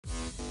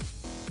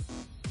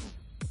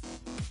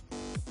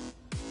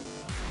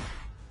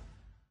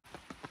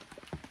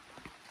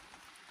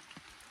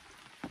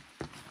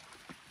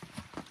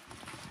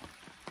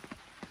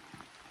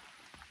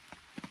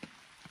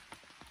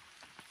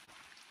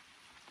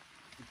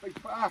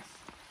Big bass.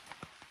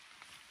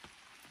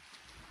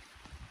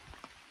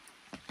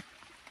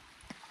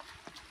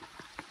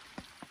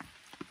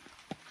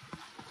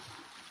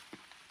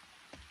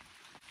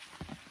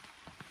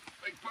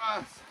 Big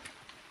bass.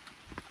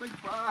 Big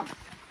bass.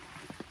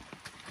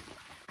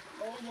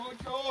 Oh my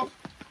God.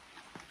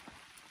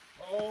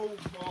 Oh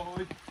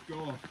my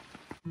God.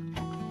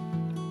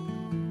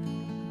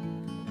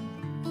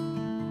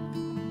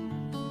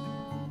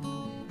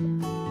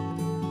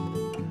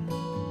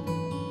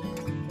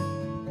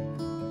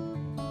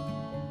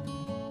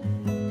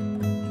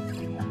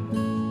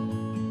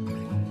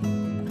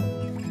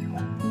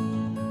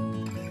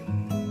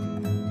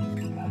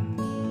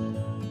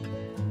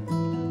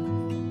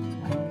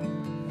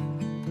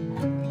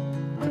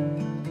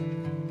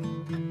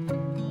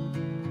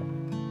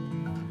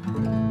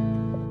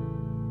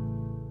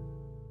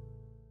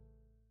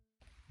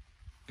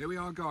 Here we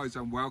are guys,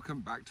 and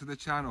welcome back to the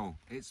channel.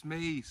 It's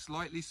me,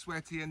 slightly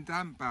sweaty and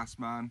damp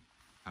Bassman.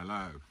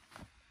 Hello.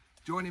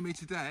 Joining me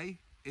today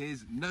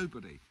is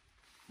nobody.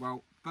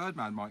 Well,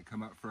 Birdman might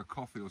come up for a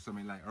coffee or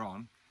something later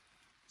on.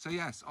 So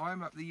yes,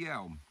 I'm up the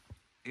Yelm.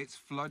 It's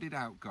flooded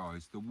out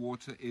guys. The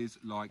water is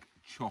like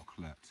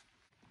chocolate.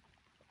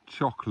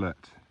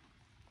 Chocolate.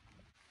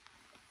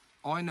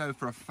 I know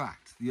for a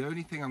fact the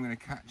only thing I'm going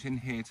to catch in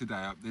here today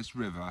up this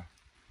river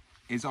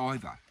is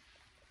either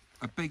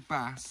a big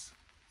bass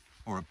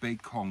or a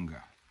big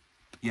conger.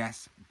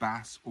 Yes,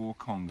 bass or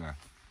conger.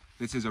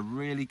 This is a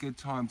really good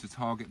time to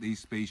target these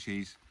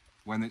species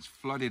when it's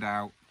flooded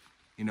out.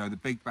 You know, the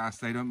big bass,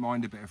 they don't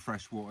mind a bit of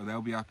fresh water.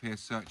 They'll be up here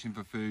searching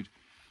for food.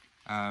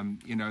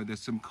 You know, there's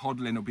some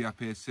codling will be up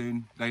here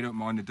soon. They don't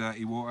mind the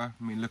dirty water.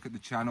 I mean, look at the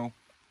channel.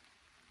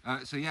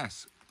 So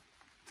yes,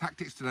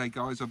 tactics today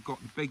guys. I've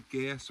got the big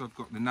gear, so I've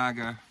got the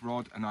Naga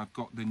rod and I've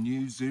got the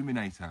new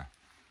Zoominator.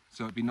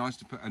 So it'd be nice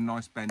to put a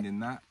nice bend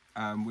in that.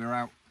 We were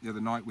out the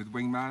other night with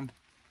Wingman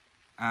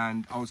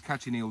and I was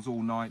catching eels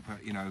all night,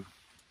 but you know,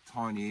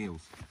 tiny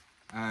eels.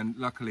 And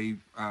luckily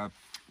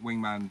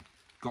Wingman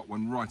got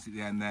one right at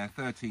the end there,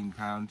 13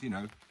 pound, you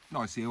know,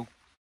 nice eel.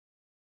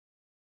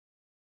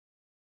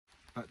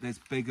 But there's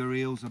bigger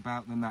eels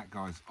about than that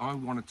guys. I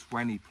want a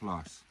 20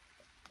 plus.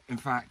 In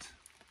fact,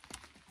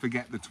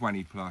 forget the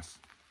 20 plus.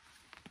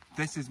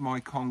 This is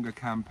my conger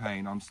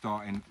campaign I'm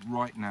starting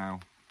right now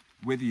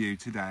with you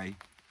today.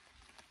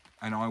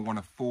 And I want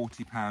a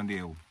 40 pound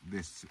eel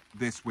this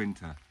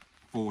winter,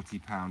 40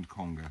 pound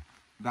conger.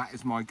 That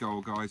is my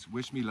goal guys,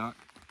 wish me luck.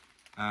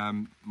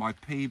 My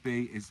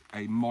PB is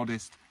a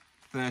modest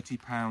 30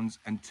 pounds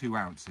and 2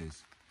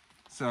 ounces.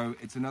 So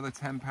it's another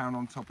 10 pound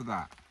on top of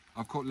that.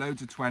 I've caught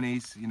loads of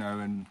 20s, you know,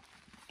 and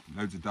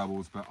loads of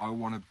doubles, but I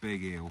want a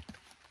big eel.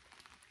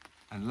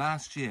 And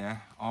last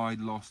year I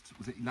lost,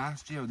 was it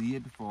last year or the year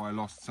before, I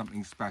lost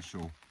something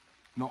special.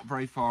 Not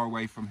very far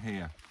away from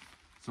here.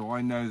 So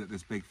I know that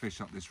there's big fish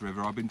up this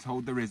river. I've been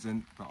told there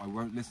isn't, but I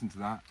won't listen to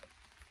that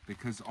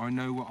because I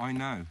know what I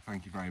know.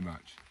 Thank you very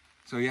much.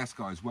 So yes,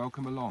 guys,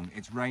 welcome along.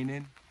 It's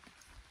raining.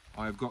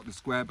 I've got the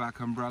square back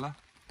umbrella,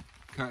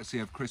 courtesy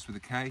of Chris with a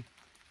K.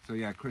 So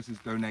yeah, Chris has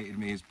donated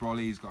me his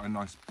brolly. He's got a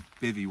nice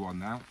bivvy one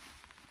now.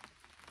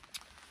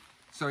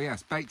 So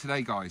yes, bait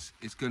today, guys,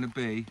 it's going to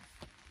be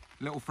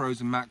little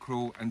frozen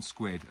mackerel and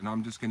squid. And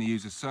I'm just going to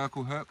use a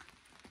circle hook,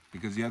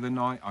 because the other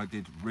night I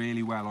did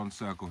really well on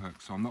circle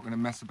hooks. So I'm not going to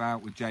mess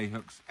about with J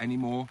hooks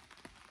anymore.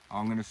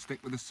 I'm going to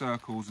stick with the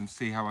circles and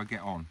see how I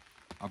get on.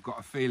 I've got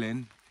a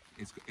feeling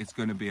it's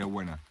going to be a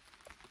winner.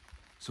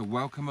 So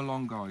welcome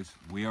along guys,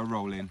 we are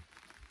rolling.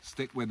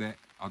 Stick with it.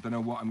 I don't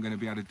know what I'm going to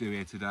be able to do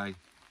here today.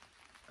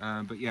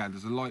 But yeah,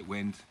 there's a light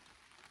wind.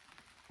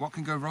 What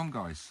can go wrong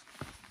guys?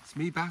 It's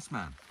me,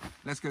 Bassman.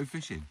 Let's go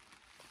fishing.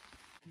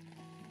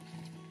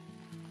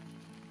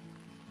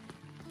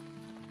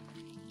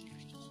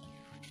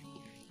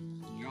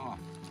 Yeah,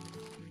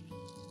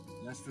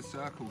 yes the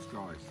circles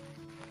guys.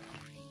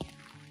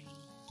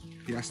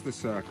 Yes the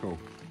circle.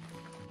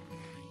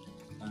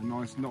 A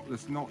nice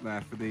knotless knot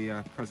there for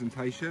the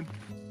presentation.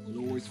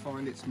 You'll always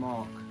find its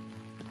mark.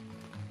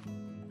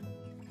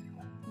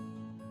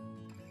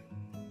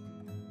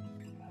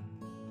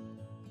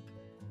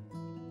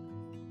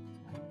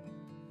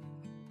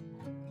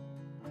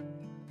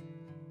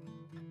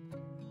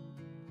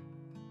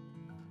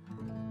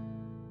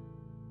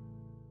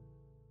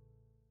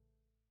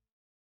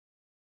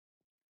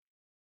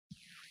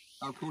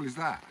 How cool is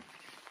that?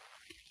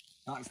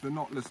 That's the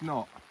knotless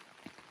knot.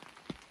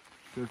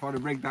 So if I'd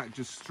have rigged that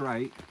just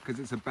straight, because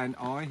it's a bent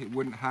eye, it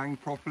wouldn't hang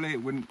properly,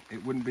 it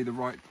wouldn't be the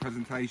right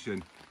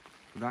presentation.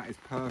 But that is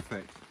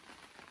perfect.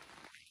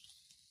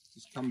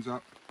 Just comes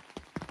up,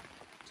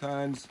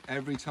 turns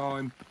every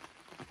time,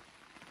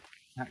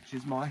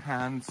 catches my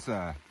hand,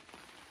 sir.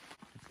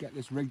 Let's get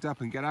this rigged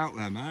up and get out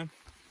there, man.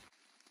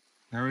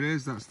 There it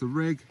is, that's the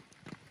rig.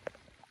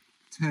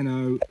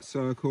 10-0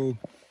 circle,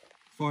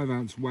 5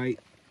 ounce weight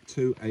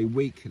to a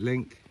weak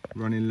link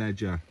running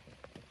ledger.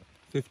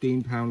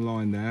 15 pound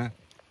line there.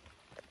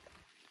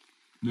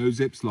 No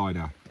zip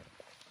slider.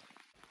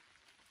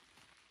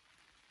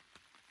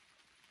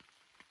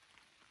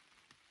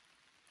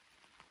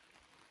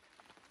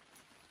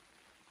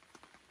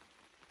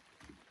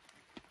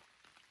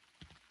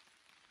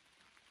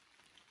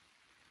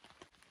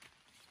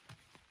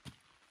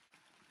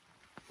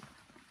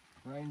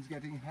 Rain's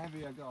getting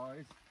heavier,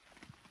 guys.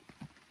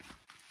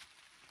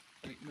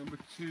 Bait number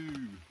 2.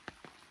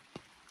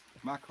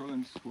 Mackerel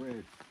and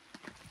squid.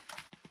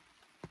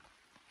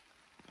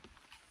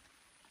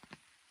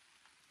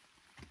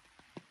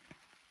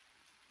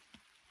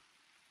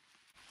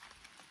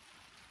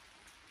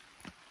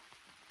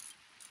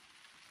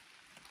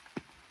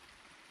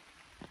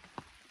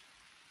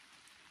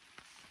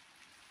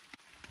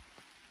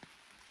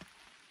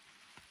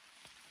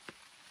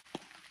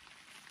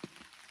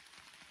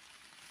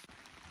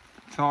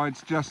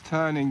 Tide's just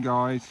turning,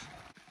 guys.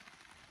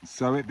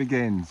 So it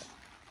begins.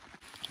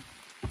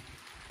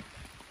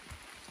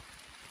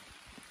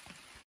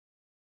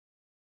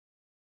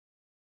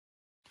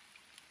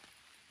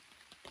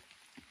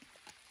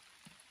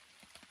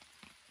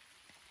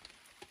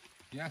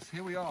 Yes,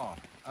 here we are,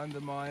 under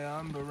my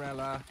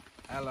umbrella,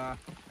 Ella.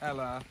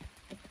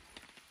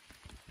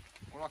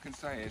 All I can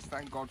say is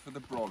thank God for the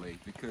brolly,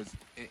 because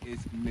it is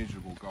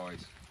miserable,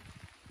 guys.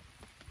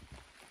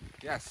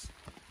 Yes,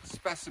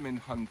 specimen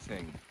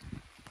hunting.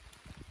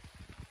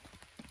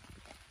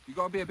 You've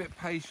got to be a bit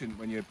patient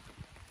when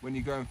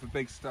you're going for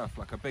big stuff,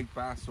 like a big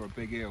bass or a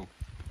big eel.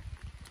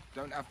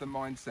 Don't have the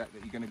mindset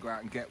that you're going to go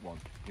out and get one.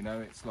 You know,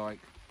 it's like,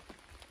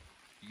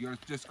 you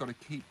just got to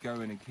keep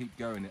going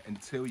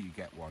until you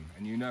get one.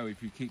 And you know,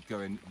 if you keep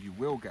going, you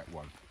will get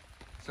one.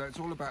 So it's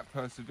all about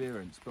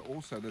perseverance, but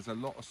also there's a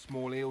lot of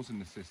small eels in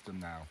the system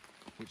now,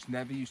 which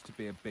never used to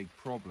be a big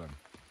problem.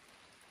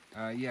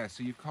 Yeah,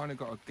 so you've kind of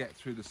got to get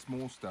through the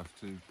small stuff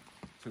to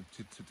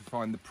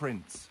find the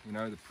prince, you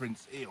know, the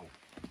prince eel.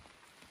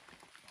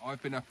 I've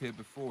been up here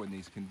before in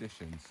these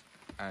conditions,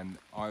 and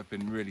I've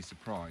been really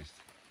surprised.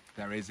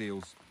 There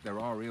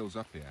are eels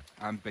up here,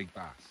 and big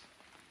bass.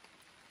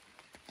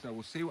 So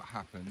we'll see what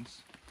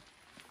happens.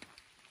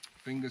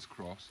 Fingers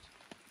crossed.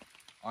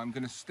 I'm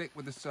going to stick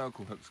with the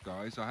circle hooks,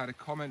 guys. I had a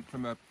comment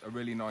from a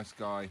really nice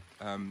guy.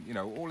 You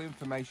know, all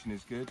information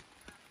is good.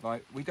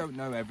 Like, we don't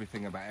know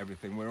everything about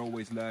everything. We're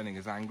always learning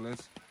as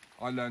anglers.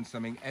 I learn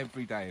something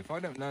every day. If I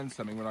don't learn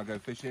something when I go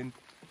fishing,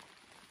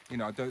 you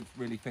know, I don't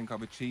really think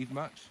I've achieved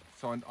much.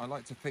 So I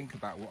like to think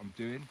about what I'm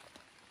doing.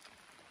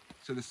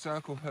 So the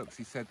circle hooks,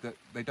 he said that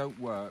they don't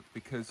work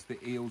because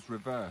the eels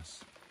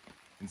reverse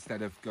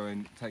instead of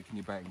taking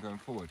your bait and going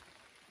forward.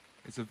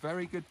 It's a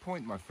very good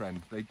point, my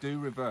friend. They do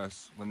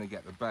reverse when they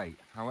get the bait.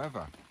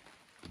 However,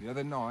 the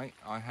other night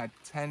I had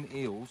 10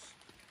 eels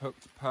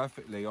hooked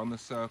perfectly on the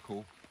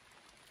circle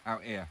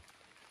out here.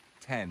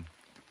 10.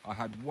 I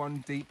had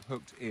one deep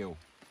hooked eel,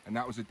 and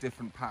that was a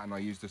different pattern. I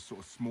used a sort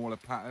of smaller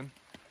pattern,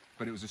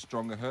 but it was a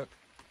stronger hook.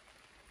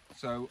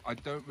 So I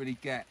don't really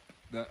get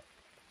that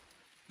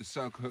the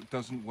circle hook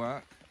doesn't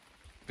work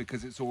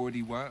because it's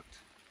already worked.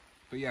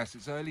 But yes,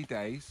 it's early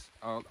days.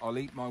 I'll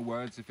eat my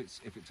words if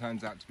it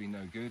turns out to be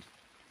no good.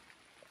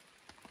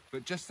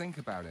 But just think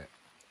about it.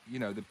 You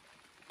know,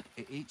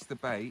 it eats the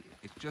bait.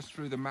 It's just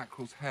through the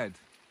mackerel's head,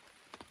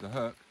 the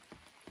hook.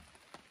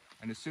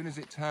 And as soon as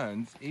it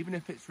turns, even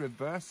if it's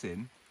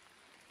reversing,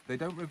 they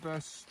don't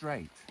reverse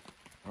straight.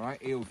 All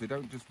right, eels, they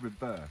don't just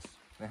reverse.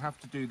 They have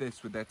to do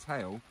this with their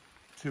tail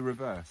to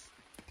reverse.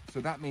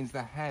 So that means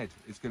the head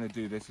is going to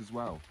do this as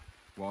well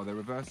while they're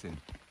reversing.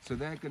 So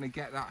they're going to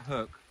get that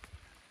hook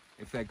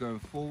if they're going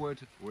forward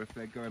or if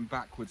they're going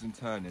backwards and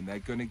turning. They're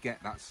going to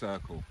get that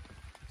circle.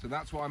 So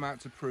that's what I'm out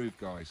to prove,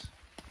 guys.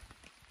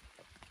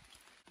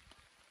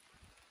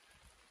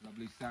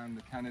 Lovely sound,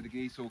 the Canada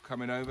geese all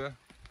coming over.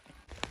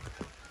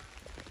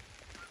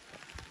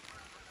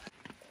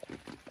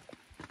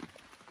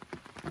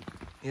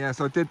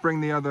 Yes, I did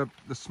bring the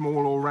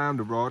small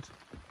all-rounder rod.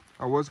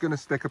 I was going to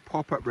stick a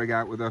pop-up rig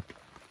out with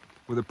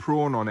a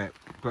prawn on it,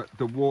 but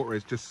the water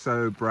is just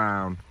so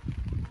brown.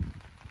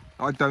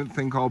 I don't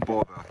think I'll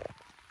bother.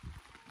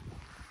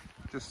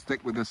 Just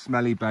stick with the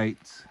smelly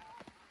baits.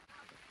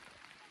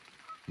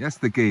 Yes,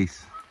 the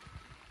geese.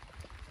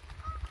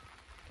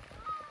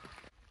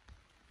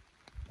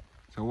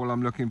 So all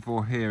I'm looking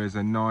for here is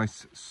a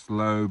nice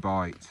slow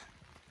bite.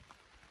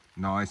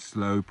 Nice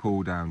slow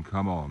pull down,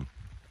 come on.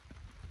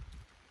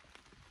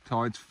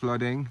 Tide's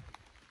flooding.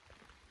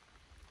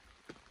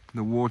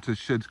 The water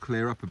should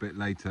clear up a bit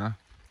later.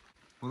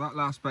 Well, that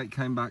last bait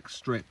came back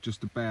stripped,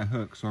 just a bare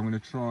hook, so I'm going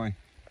to try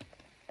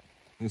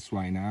this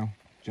way now,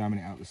 jamming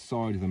it out the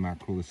side of the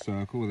mackerel, the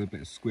circle, with a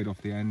bit of squid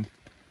off the end.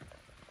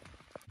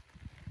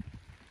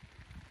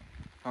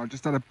 I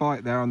just had a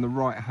bite there on the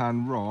right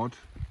hand rod,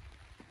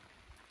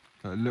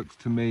 but it looks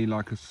to me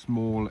like a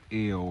small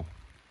eel,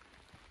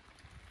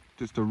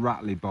 just a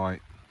rattly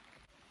bite.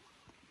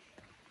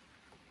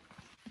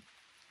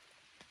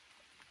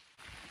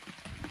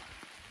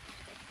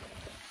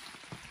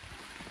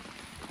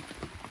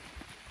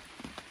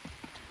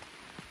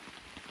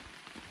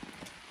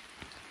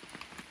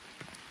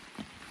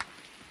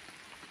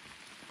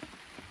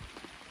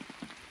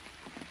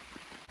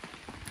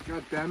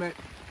 God damn it,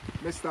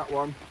 missed that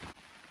one.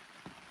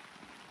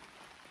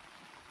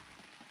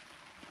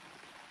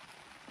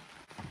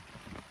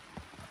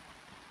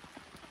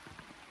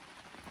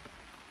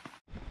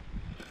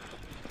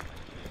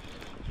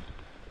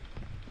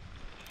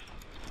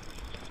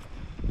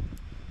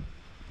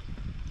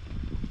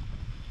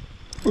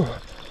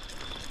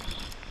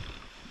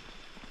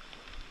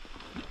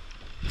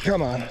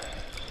 Come on.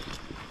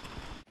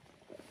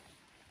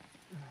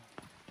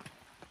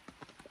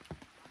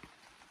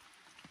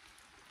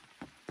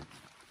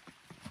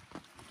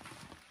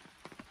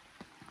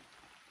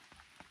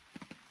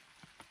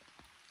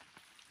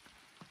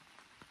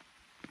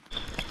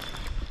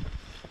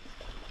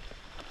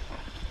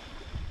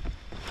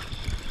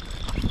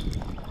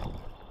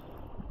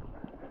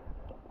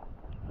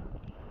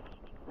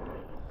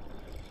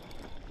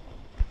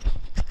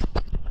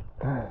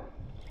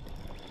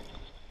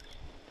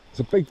 It's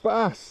a big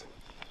bass.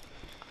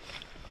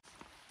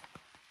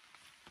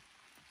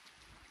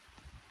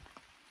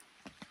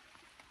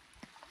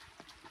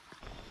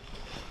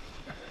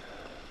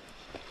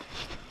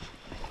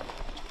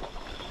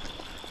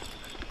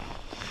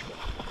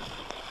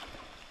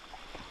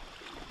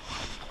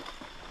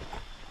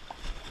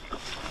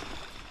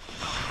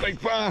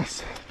 Big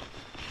bass.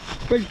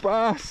 Big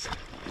bass.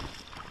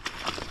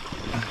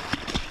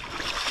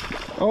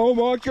 Oh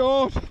my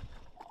God.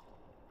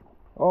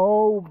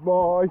 Oh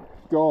my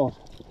God.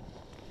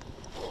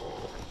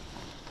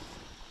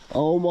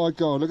 Oh my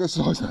God, look at the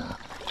size of that.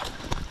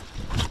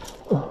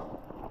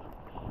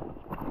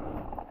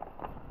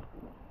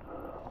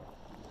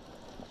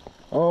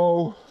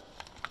 Oh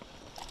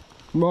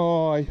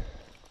my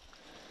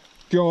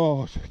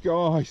God,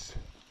 guys.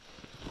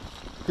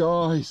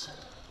 Guys.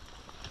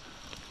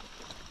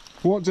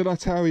 What did I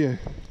tell you?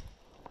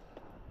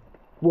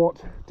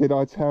 What did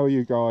I tell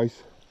you,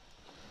 guys?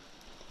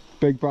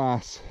 Big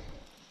bass.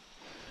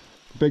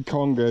 Big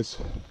congers,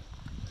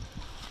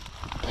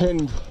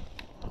 pinned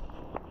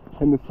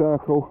in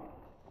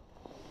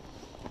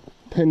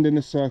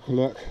the circle,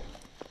 look.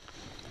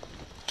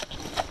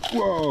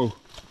 Whoa,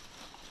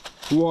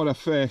 what a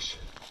fish.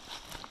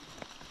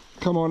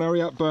 Come on,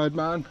 hurry up,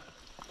 Birdman.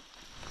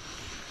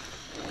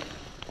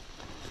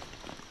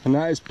 And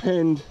that is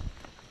pinned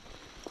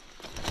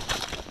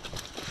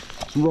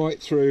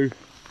right through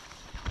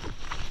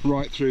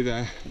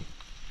there.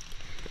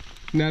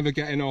 Never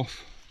getting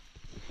off.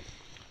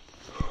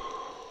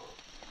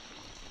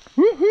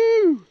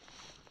 Woohoo!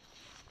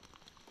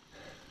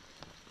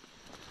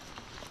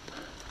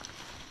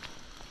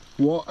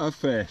 What a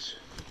fish.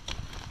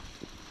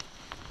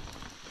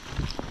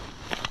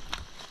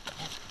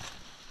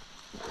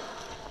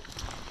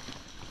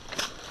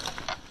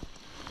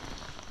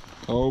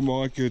 Oh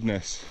my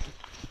goodness.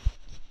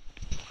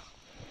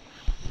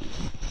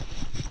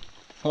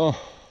 Oh.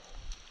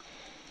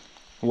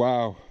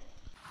 Wow.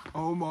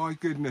 Oh my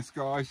goodness,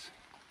 guys.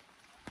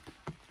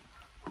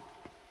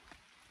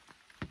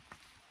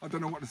 I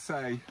don't know what to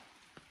say.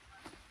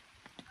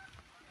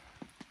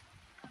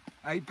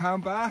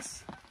 8-pound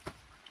bass?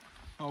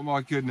 Oh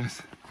my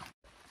goodness.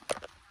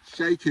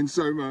 Shaking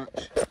so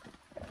much.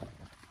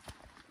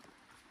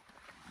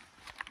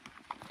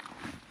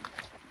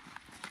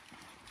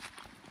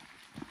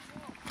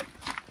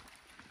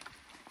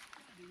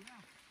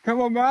 Come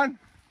on, man.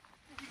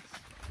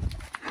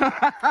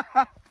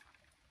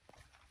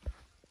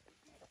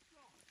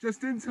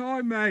 Just in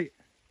time, mate.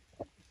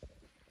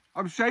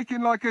 I'm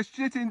shaking like a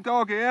shitting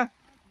dog here.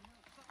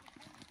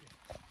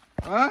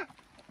 Huh? That's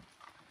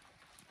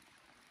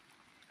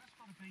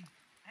gotta be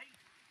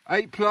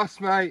 8. 8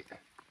 plus, mate.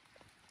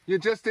 You're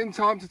just in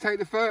time to take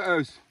the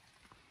photos.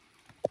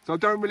 So I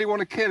don't really want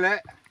to kill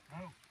it.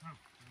 No, no.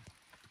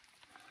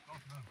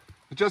 God,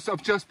 no.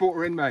 I've just brought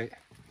her in, mate.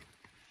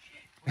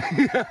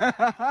 Shit.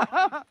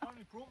 I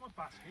only brought my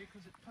basket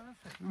because it's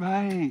perfect.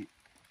 Mate.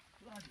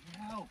 Bloody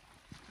hell.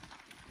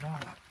 No,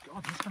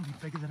 God, this can be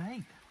bigger than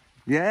 8.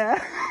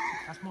 Yeah.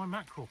 That's my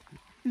mackerel.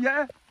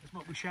 Yeah. It's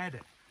not, we shared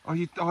it.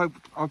 Oh,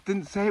 I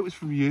didn't say it was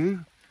from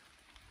you.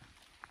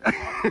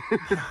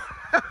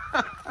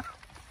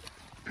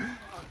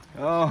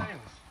 Oh.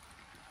 Scales.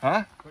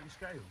 Huh? Got your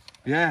scales?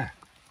 Yeah.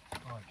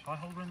 Right, shall I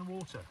hold her in the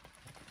water?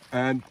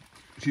 And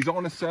she's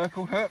on a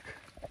circle hook.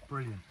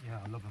 Brilliant, yeah,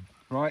 I love them.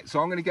 Right, so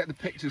I'm going to get the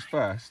pictures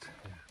first.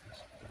 Yeah,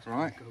 that's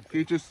Right.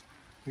 If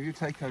you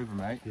take over,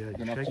 mate. Yeah, you're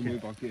going to have to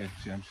move our gear.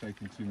 See, I'm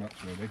shaking too much,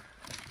 really.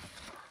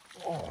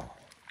 Oh.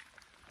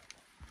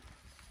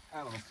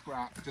 Hell of a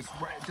scrap.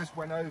 Just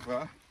went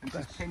over and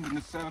just pinned in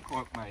the circle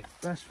up, mate.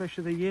 Best fish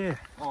of the year.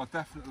 Oh,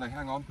 definitely.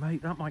 Hang on.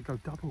 Mate, that might go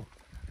double.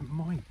 It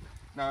might.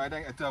 No, it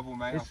ain't a double,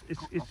 mate.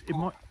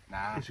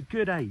 Nah. It's a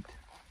good 8.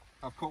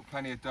 I've caught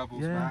plenty of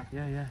doubles, yeah,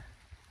 man. Yeah.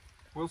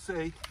 We'll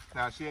see.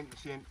 No, she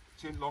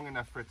ain't long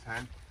enough for a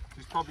 10.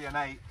 She's probably an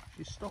 8.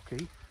 She's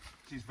stocky.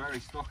 She's very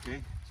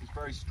stocky. She's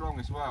very strong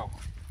as well.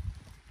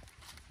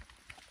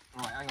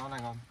 Right, hang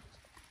on.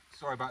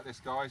 Sorry about this,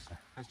 guys.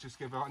 Let's just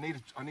give her. I need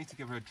to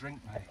give her a drink,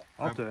 mate.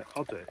 I'll do it.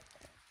 No,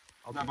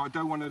 but I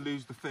don't want to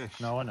lose the fish.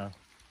 No, I know.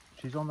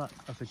 She's on that.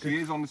 That's a good. She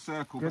is on the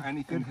circle, but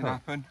anything can hook.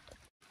 happen.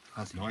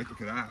 That's nice.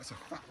 Look at that. That's a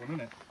fat one,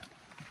 isn't it?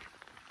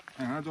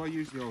 And how do I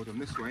usually hold them?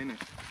 This way,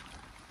 innit?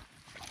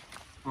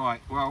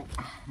 Right. Well,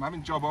 I'm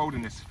having job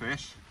holding this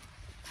fish.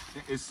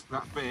 It is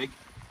that big.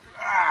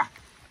 Ah!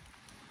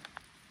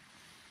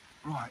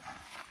 Right.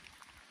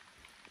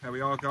 There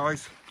we are,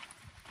 guys.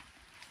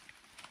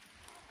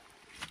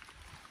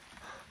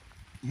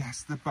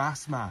 Yes, the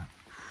Bassman.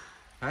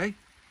 Hey,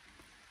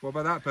 what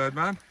about that,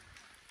 Birdman?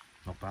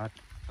 Not bad.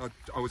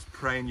 I was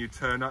praying you'd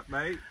turn up,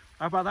 mate.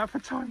 How about that for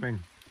timing?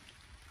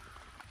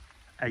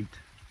 8.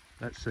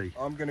 Let's see.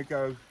 I'm going to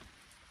go...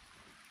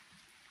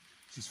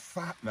 She's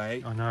fat,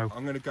 mate. I know.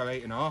 I'm going to go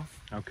 8.5.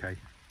 Okay.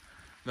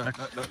 Look,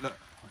 look.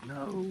 I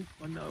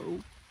know.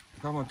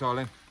 Come on,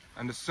 darling.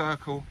 And the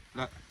circle,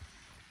 look.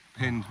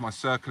 Pinned, my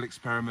circle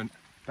experiment.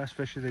 Best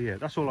fish of the year.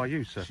 That's all I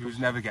use, sir. She was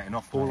never getting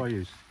off, All mate. I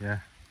use, yeah.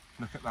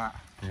 Look at that.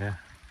 Yeah.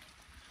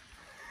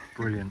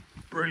 Brilliant.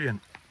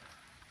 Brilliant.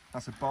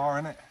 That's a bar,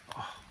 isn't it?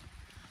 Oh.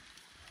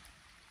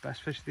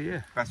 Best fish of the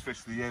year. Best fish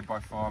of the year by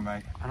far,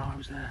 mate. And I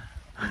was there.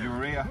 You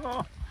were here.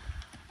 Oh.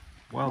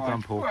 Well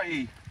done, Paul.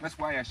 Let's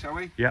weigh her, shall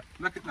we? Yep.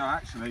 Look at, no,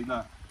 actually,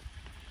 look.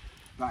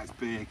 That's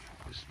big.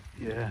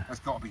 Yeah. That's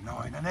got to be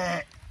 9, isn't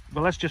it?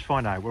 Well, let's just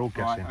find out. We're all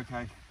guessing. Right,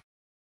 okay.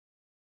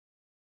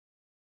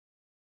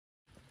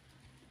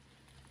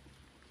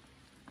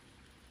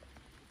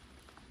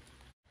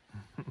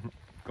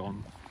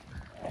 Gone.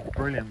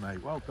 Brilliant,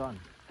 mate. Well done.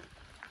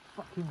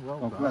 Fucking well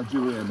done. I'm glad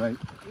you were here, mate.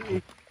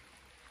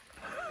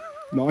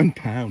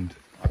 £9.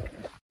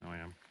 I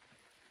am.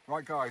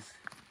 Right, guys.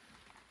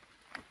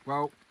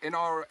 Well, in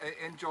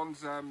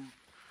John's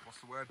what's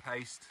the word?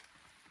 Haste.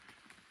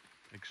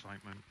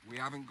 Excitement. We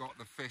haven't got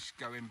the fish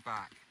going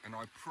back, and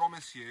I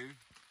promise you,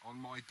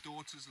 on my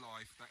daughter's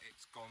life, that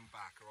it's gone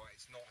back. All right,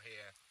 it's not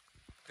here,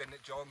 didn't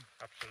it, John?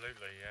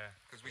 Absolutely, yeah.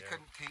 Because we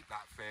couldn't keep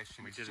that fish,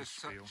 and We it's did just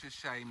a spiel. such a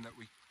shame that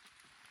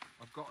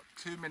I've got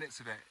 2 minutes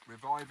of it,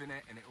 reviving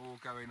it, and it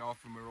all going off,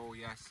 and we're all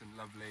yes and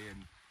lovely,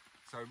 and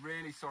so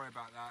really sorry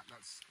about that.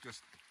 That's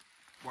just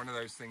one of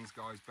those things,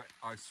 guys. But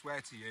I swear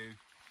to you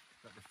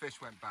that the fish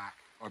went back.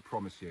 I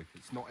promise you,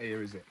 it's not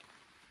here, is it?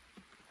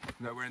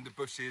 No, we're in the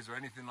bushes or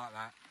anything like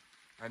that.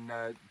 And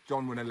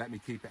John wouldn't let me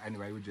keep it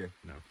anyway, would you?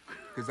 No.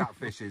 Because that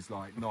fish is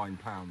like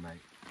 £9,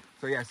 mate.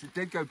 So yes, it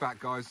did go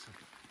back, guys.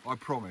 I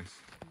promise.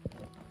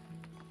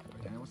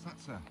 Yeah, what's that,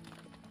 sir?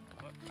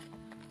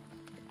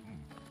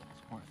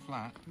 It's quite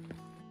flat.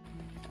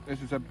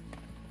 This is a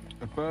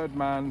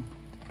Birdman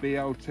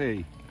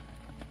BLT.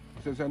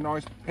 So it's a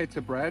nice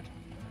pita bread,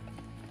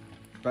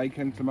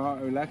 bacon,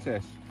 tomato,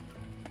 lettuce.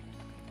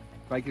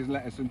 Bacon,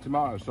 lettuce and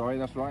tomato, sorry,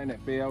 that's right, isn't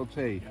it?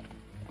 BLT. Yep.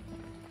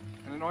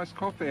 And a nice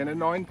coffee and a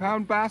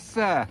 £9 bass,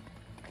 sir.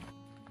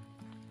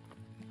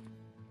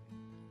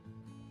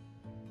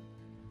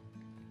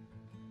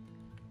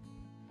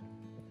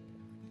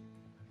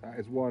 That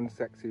is one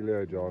sexy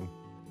lure, John.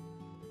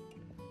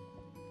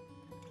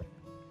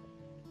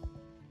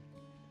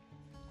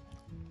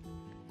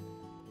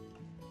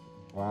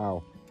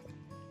 Wow.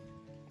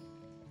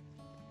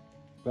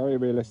 Very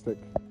realistic,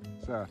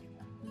 sir.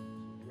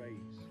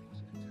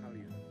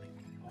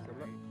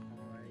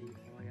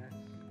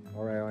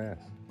 RAIS.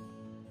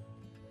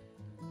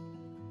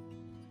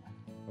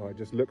 Oh, it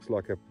just looks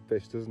like a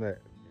fish, doesn't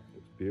it?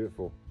 It's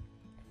beautiful.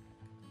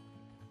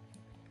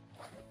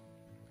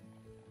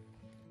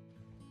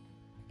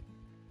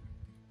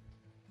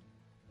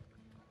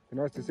 Be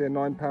nice to see a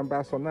 £9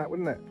 bass on that,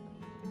 wouldn't it?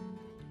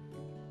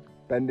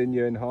 Bending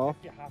you in half.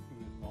 If you're happy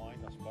with 9,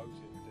 I suppose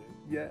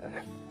it Yeah.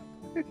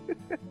 do.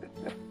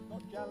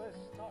 Not jealous,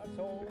 not at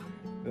all.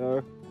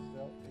 No.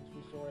 Still, at least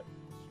we saw it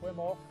swim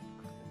off.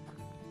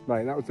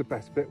 Mate, that was the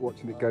best bit,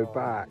 watching it go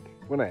back,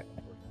 wasn't it?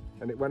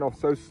 And it went off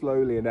so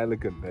slowly and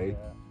elegantly.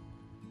 Yeah.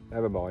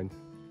 Never mind.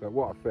 But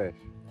what a fish.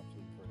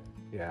 Absolutely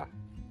brilliant.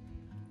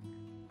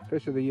 Yeah.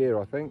 Fish of the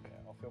year, I think.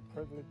 Yeah, I feel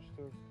privileged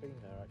to have been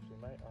there, actually,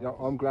 mate. Yeah,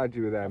 I'm glad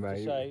you were there, I have mate.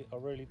 to say, I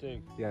really do.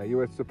 Yeah, you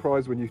were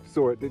surprised when you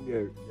saw it, didn't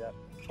you? Yeah.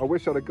 I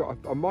wish I'd have got,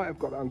 I might have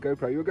got that on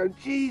GoPro. You were going,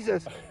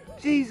 Jesus,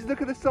 Jesus,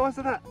 look at the size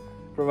of that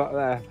from up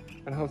there.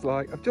 And I was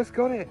like, I've just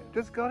got it,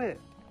 just got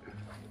it.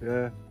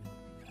 Yeah.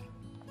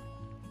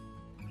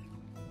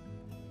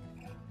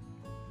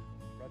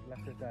 Red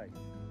letter day.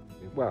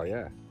 Well,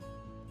 yeah.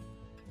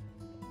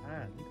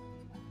 And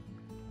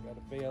you had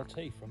a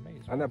BLT from me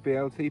as well. And a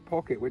BLT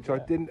pocket, which I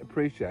didn't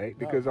appreciate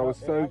because No, I was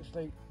so,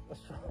 actually,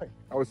 that's right.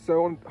 I was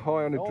so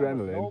high on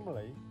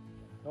adrenaline.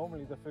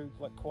 Normally the food's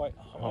like quite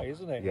high,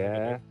 isn't it?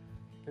 Yeah.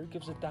 Who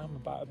gives a damn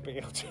about a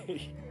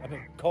BLT and a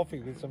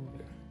coffee with some,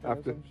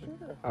 After, some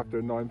sugar? after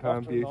a £9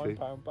 After beauty. a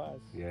 £9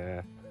 bass.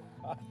 Yeah.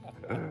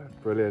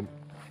 Brilliant.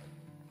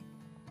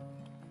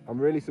 I'm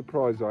really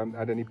surprised I haven't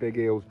had any big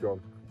eels,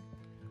 John.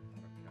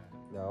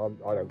 No,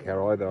 I don't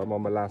care either. I'm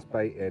on my last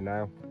bait here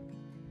now.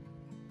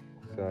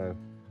 So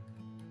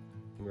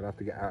I'm going to have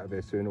to get out of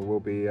here soon or we'll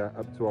be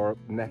up to our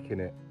neck in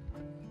it.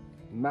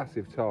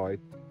 Massive tide.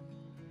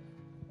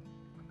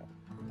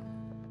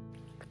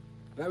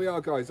 There we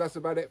are, guys. That's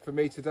about it for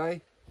me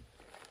today.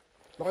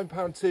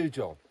 £9.2,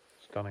 John.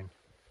 Stunning.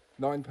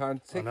 £9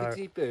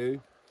 tickety-boo,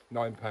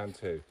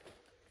 £9.2.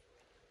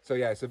 So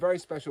yeah, it's a very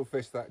special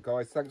fish, that,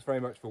 guys. Thanks very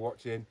much for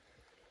watching.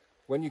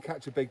 When you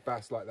catch a big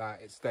bass like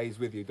that, it stays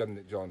with you, doesn't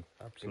it, John?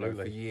 Absolutely. You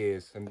know, for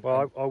years. And,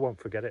 Well, I won't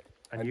forget it.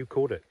 And you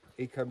caught it.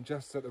 he come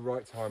just at the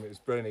right time. It was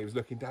brilliant. He was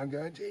looking down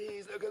going,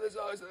 geez, look at the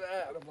size of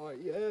that. And I'm like,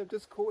 yeah,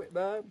 just caught it,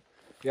 man.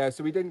 Yeah,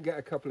 so we didn't get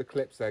a couple of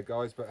clips there,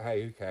 guys, but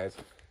hey, who cares?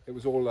 it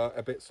was all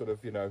a bit sort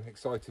of, you know,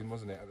 exciting,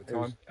 wasn't it, at the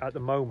time? At the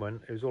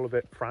moment, it was all a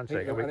bit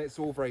frantic. And it's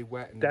all very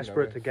wet. And,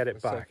 desperate, you know, to get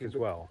it we're back as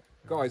well.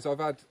 Guys, I've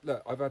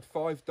had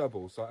 5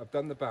 doubles. Like, I've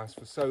done the bass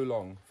for so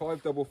long.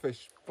 5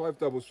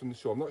 doubles from the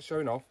shore. I'm not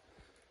showing off.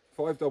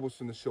 5 doubles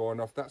from the shore,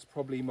 and off. That's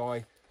probably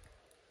my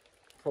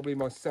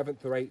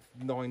 7th or 8th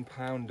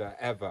 9-pounder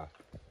ever,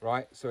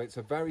 right? So it's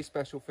a very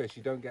special fish.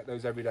 You don't get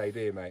those every day, do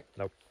you, mate?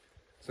 Nope.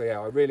 So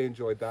yeah, I really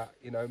enjoyed that.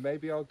 You know,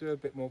 maybe I'll do a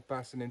bit more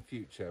bassing in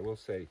future. We'll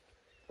see.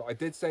 But I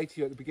did say to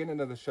you at the beginning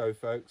of the show,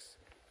 folks,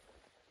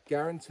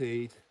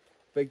 guaranteed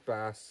big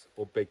bass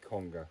or big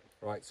conger,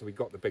 right? So we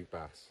got the big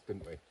bass,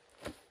 didn't we?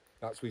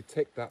 We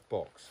ticked that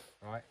box,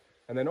 right?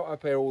 And they're not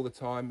up here all the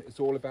time. It's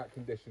all about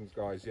conditions,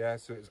 guys, yeah?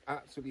 So it's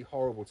absolutely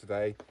horrible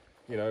today.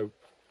 You know,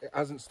 it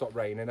hasn't stopped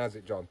raining, has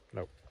it, John?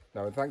 No.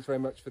 No, and thanks very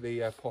much for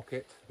the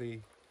pocket.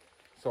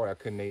 Sorry, I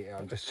couldn't eat it.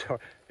 I'm just... Sorry.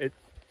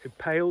 It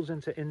pales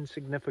into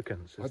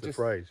insignificance, is the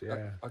phrase,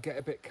 yeah. I get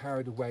a bit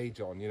carried away,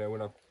 John, you know,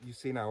 when you've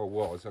seen how I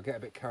was. I get a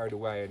bit carried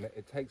away, and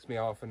it takes me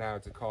half an hour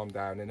to calm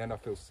down, and then I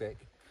feel sick.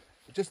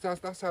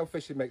 That's how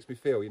fishing makes me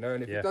feel, you know,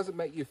 and if it doesn't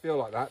make you feel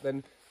like that,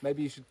 then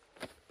maybe you should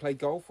play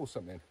golf or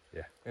something.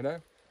 Yeah. You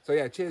know? So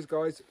yeah, cheers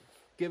guys.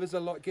 Give us a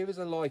like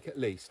at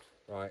least,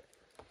 right?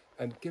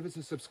 And give us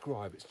a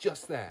subscribe. It's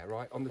just there,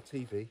 right, on the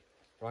TV,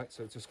 right?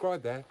 So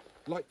subscribe there,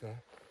 like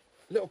there,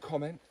 little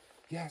comment.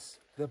 Yes,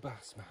 the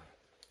Bassman.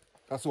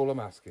 That's all I'm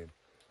asking,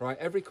 right?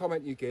 Every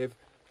comment you give,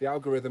 the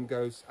algorithm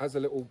goes as a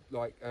little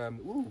like,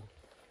 ooh,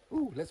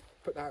 let's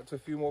put that out to a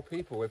few more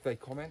people if they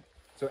comment.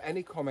 So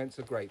any comments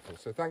are grateful.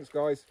 So thanks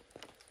guys.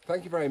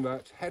 Thank you very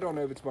much. Head on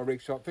over to my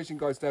rig shop,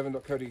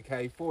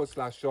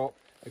 fishingguysdevon.co.uk/shop.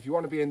 If you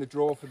want to be in the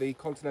draw for the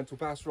Continental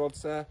Bass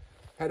Rods there,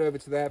 head over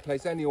to there,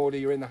 place any order,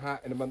 you're in the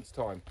hat in a month's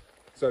time.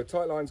 So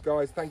tight lines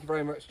guys, thank you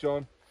very much,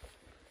 John.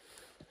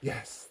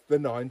 Yes, the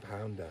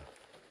 9-pounder.